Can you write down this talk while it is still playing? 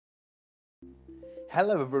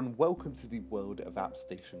Hello everyone, welcome to the World of Apps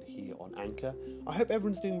station here on Anchor. I hope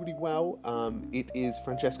everyone's doing really well. It is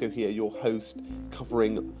Francesco here, your host,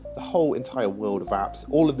 covering the whole entire world of apps,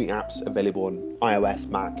 all of the apps available on iOS,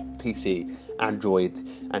 Mac, PC, Android,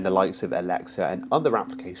 and the likes of Alexa and other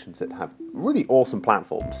applications that have really awesome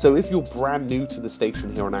platforms. So if you're brand new to the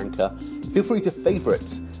station here on Anchor, feel free to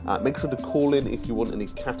favourite. Make sure to call in if you want any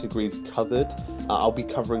categories covered. I'll be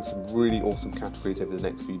covering some really awesome categories over the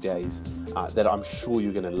next few days that I'm sure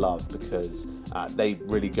you're going to love because they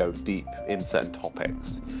really go deep in certain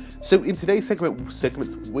topics. So in today's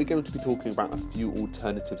segment, we're going to be talking about a few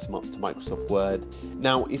alternatives to Microsoft Word.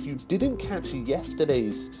 Now, if you didn't catch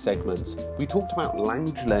yesterday's segments, we talked about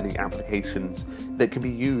language learning applications that can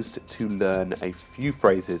be used to learn a few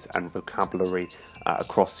phrases and vocabulary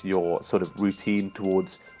across your sort of routine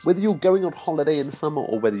towards whether you're going on holiday in the summer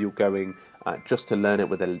or whether you're going just to learn it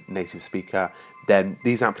with a native speaker. Then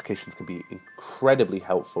these applications can be incredibly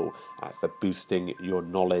helpful for boosting your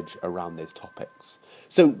knowledge around those topics.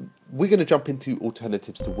 So we're going to jump into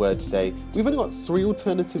alternatives to Word today. We've only got 3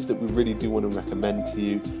 alternatives that we really do want to recommend to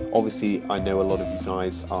you. Obviously, I know a lot of you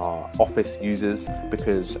guys are Office users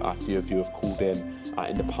because a few of you have called in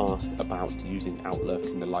the past about using Outlook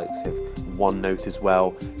and the likes of OneNote as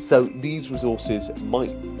well. So these resources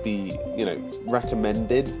might be,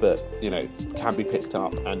 recommended, but, can be picked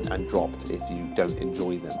up and dropped if you don't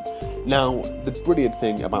enjoy them. Now, the brilliant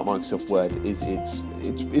thing about Microsoft Word is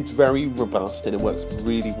it's very robust and it works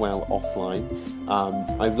really well offline.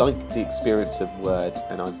 I've liked the experience of Word,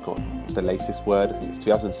 and I've got the latest Word, I think it's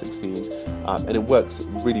 2016, and it works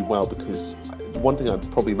really well because one thing I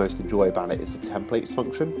probably most enjoy about it is the templates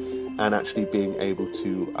function and actually being able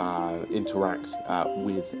to interact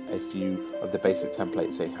with a few of the basic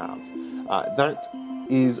templates they have. That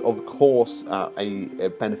is, of course, a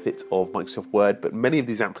benefit of Microsoft Word, but many of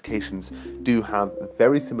these applications do have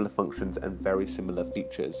very similar functions and very similar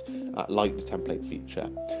features, like the template feature.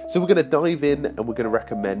 So we're going to dive in and we're going to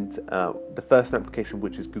recommend the first application,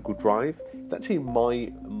 which is Google Drive. It's actually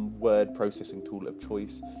my word processing tool of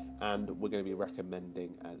choice, and we're going to be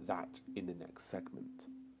recommending that in the next segment.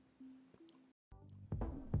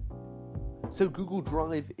 So Google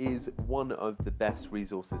Drive is one of the best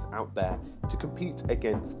resources out there to compete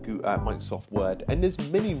against Microsoft Word, and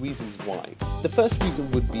there's many reasons why. The first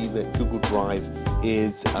reason would be that Google Drive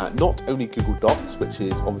is not only Google Docs, which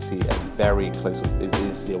is obviously a very close,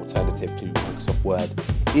 is the alternative to Microsoft Word.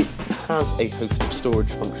 It has a host of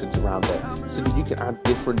storage functions around it so that you can add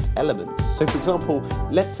different elements. So for example,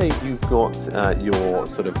 let's say you've got your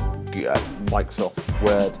sort of Microsoft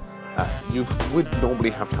Word. You would normally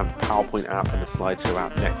have to have a PowerPoint app and a slideshow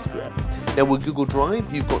app next to it. Now with Google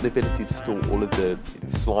Drive, you've got the ability to store all of the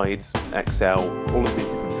slides, Excel, all of these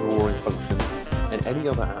different drawing functions, and any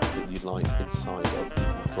other app that you'd like inside of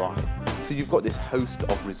Google Drive. So you've got this host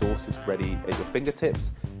of resources ready at your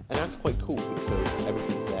fingertips, and that's quite cool because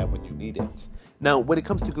everything's there when you need it. Now, when it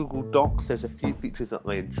comes to Google Docs, there's a few features that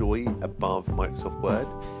I enjoy above Microsoft Word.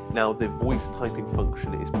 Now, the voice typing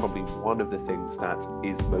function is probably one of the things that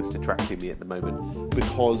is most attracting me at the moment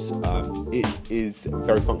because it is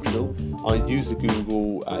very functional. I use the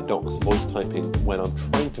Google Docs voice typing when I'm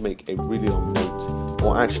trying to make a really long note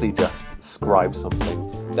or actually just scribe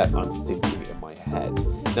something that I'm thinking in my head.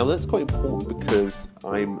 Now that's quite important because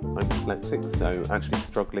I'm dyslexic, so actually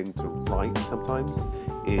struggling to write sometimes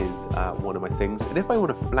is one of my things. And if I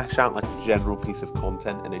want to flesh out like a general piece of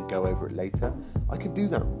content and then go over it later, I can do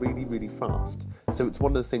that really, really fast. So it's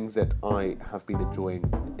one of the things that I have been enjoying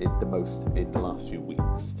the most in the last few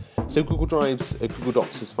weeks. So Google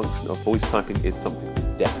Docs' function of voice typing is something to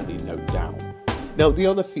definitely note down. Now, the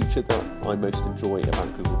other feature that I most enjoy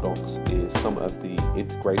about Google Docs is some of the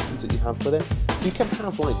integrations that you have with it. So you can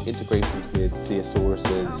have like integrations with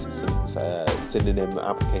thesauruses, synonym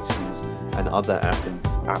applications, and other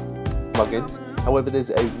app plugins. However, there's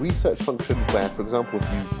a research function where, for example, if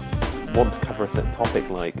you want to cover a certain topic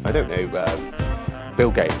like, I don't know,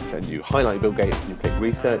 Bill Gates, and you highlight Bill Gates and you click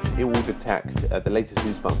research, it will detect the latest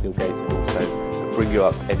news about Bill Gates and also bring you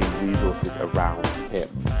up any resources around him.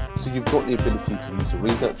 So you've got the ability to use a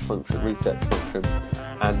research function,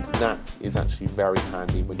 and that is actually very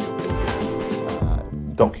handy when you're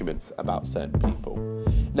building documents about certain people.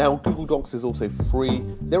 Now, Google Docs is also free.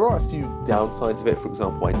 There are a few downsides of it. For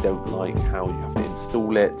example, I don't like how you have to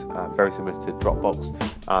install it, very similar to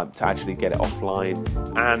Dropbox, to actually get it offline.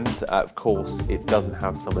 And of course, it doesn't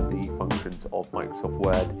have some of the functions of Microsoft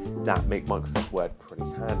Word that make Microsoft Word pretty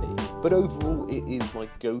handy. But overall, it is my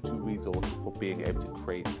go-to resource for being able to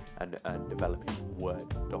create and developing Word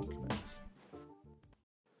documents.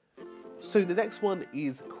 So the next one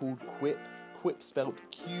is called Quip. Quip, spelled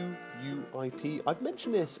Q-U-I-P. I've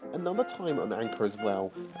mentioned this another time on Anchor as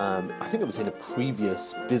well. I think it was in a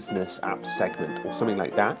previous business app segment or something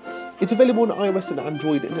like that. It's available on iOS and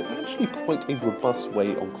Android, and it's actually quite a robust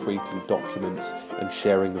way on creating documents and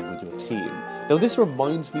sharing them with your team. Now, this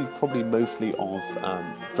reminds me probably mostly of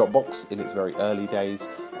Dropbox in its very early days,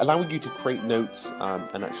 allowing you to create notes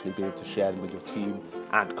and actually be able to share them with your team,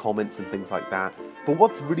 add comments and things like that. But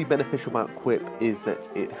what's really beneficial about Quip is that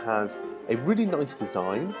it has a really nice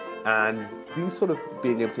design, and these sort of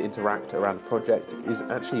being able to interact around a project is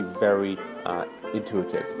actually very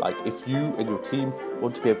intuitive. Like if you and your team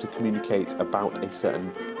want to be able to communicate about a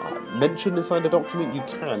certain mention inside a document, you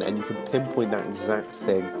can, and you can pinpoint that exact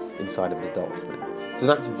thing inside of the document. So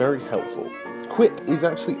that's very helpful. Quip is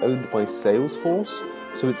actually owned by Salesforce,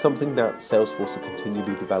 so it's something that Salesforce are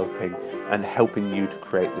continually developing and helping you to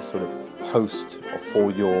create this sort of host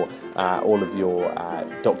for your all of your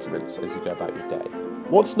documents as you go about your day.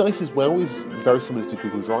 What's nice as well is very similar to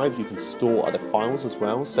Google Drive, you can store other files as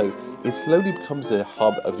well, so it slowly becomes a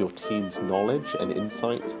hub of your team's knowledge and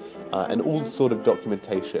insight and all sort of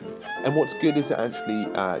documentation. And what's good is it actually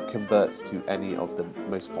converts to any of the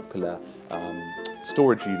most popular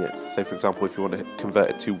storage units. So for example, if you want to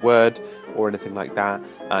convert it to Word or anything like that,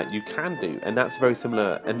 you can do, and that's very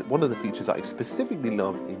similar, and one of the features that I specifically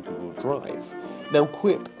love in Google Drive. Now,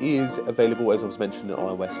 Quip is available, as I was mentioning,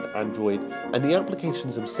 on iOS and Android, and the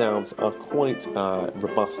applications themselves are quite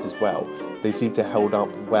robust as well. They seem to hold up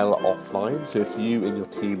well offline, so if you and your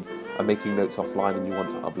team are making notes offline and you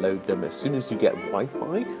want to upload them, as soon as you get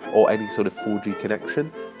Wi-Fi or any sort of 4G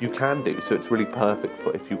connection, you can do. So it's really perfect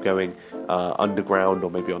for if you're going underground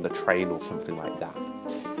or maybe on the train or something like that.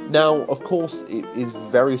 Now, of course, it is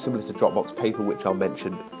very similar to Dropbox Paper, which I'll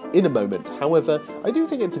mention in a moment. However, I do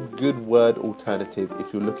think it's a good Word alternative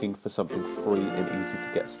if you're looking for something free and easy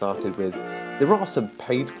to get started with. There are some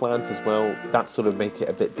paid plans as well that sort of make it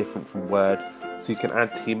a bit different from Word, so you can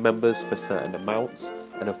add team members for certain amounts,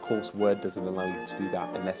 and of course Word doesn't allow you to do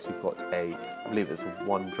that unless you've got I believe it's a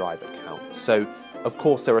OneDrive account. So of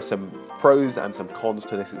course there are some pros and some cons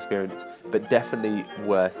to this experience, but definitely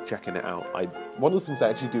worth checking it out. One of the things I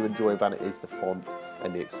actually do enjoy about it is the font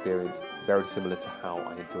and the experience, very similar to how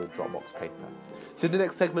I enjoy Dropbox Paper. So in the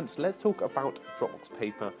next segment, let's talk about Dropbox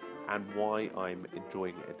Paper and why I'm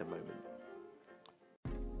enjoying it at the moment.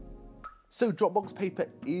 So Dropbox Paper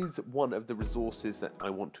is one of the resources that I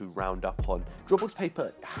want to round up on. Dropbox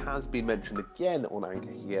Paper has been mentioned again on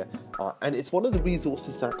Anchor here, and it's one of the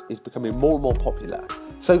resources that is becoming more and more popular.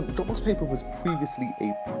 So Dropbox Paper was previously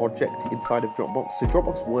a project inside of Dropbox, so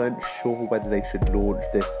Dropbox weren't sure whether they should launch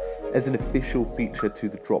this as an official feature to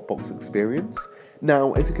the Dropbox experience.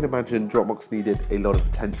 Now, as you can imagine, Dropbox needed a lot of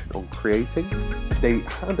attention on creating. They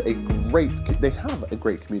have a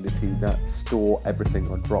great community that store everything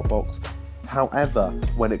on Dropbox. However,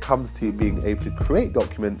 when it comes to being able to create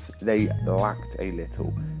documents, they lacked a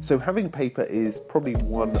little. So having Paper is probably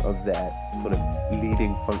one of their sort of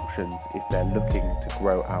leading functions if they're looking to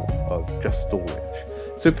grow out of just storage.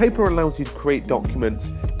 So Paper allows you to create documents,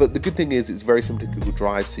 but the good thing is it's very similar to Google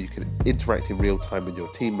Drive, so you can interact in real time with your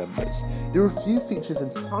team members. There are a few features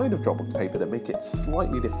inside of Dropbox Paper that make it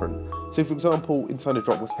slightly different. So for example, inside of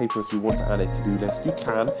Dropbox Paper, if you want to add a to-do list, you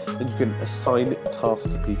can, and you can assign tasks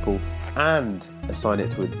to people and assign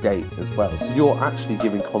it to a date as well. So you're actually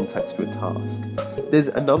giving context to a task. There's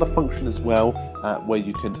another function as well where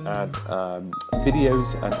you can add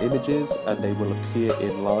videos and images, and they will appear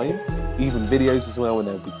in line. Even videos as well, and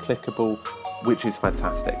they'll be clickable, which is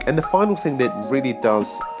fantastic. And the final thing that really does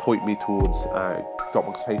point me towards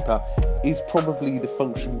Dropbox Paper is probably the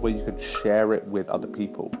function where you can share it with other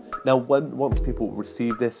people. Now, once people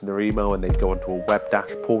receive this in their email and they go onto a web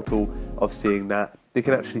dash portal of seeing that, they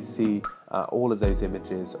can actually see all of those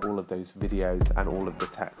images, all of those videos, and all of the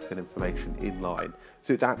text and information in line.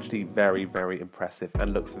 So it's actually very, very impressive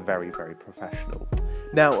and looks very, very professional.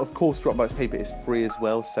 Now, of course, Dropbox Paper is free as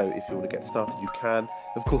well, so if you want to get started, you can.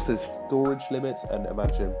 Of course, there's storage limits, and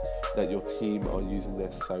imagine that your team are using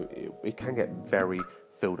this, so it can get very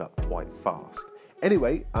filled up quite fast.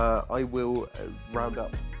 Anyway, I will round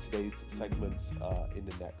up today's segments in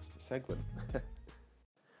the next segment.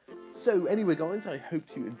 So anyway guys, I hope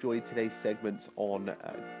you enjoyed today's segments on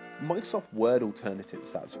Microsoft Word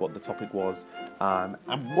alternatives. That's what the topic was. And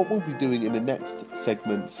what we'll be doing in the next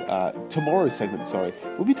segment, tomorrow's segment,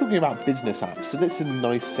 we'll be talking about business apps. So this is a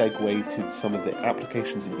nice segue to some of the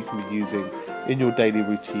applications that you can be using in your daily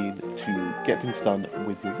routine to get things done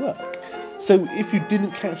with your work. So if you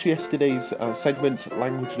didn't catch yesterday's segment,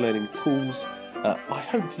 language learning tools, I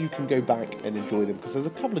hope you can go back and enjoy them, because there's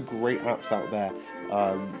a couple of great apps out there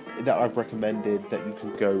that I've recommended that you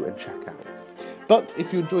can go and check out. But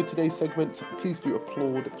if you enjoyed today's segment, please do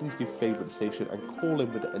applaud, please do favourite the station, and call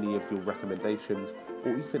in with any of your recommendations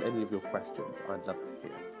or even any of your questions. I'd love to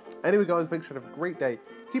hear. Anyway, guys, make sure to have a great day,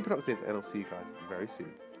 keep productive, and I'll see you guys very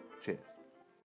soon. Cheers.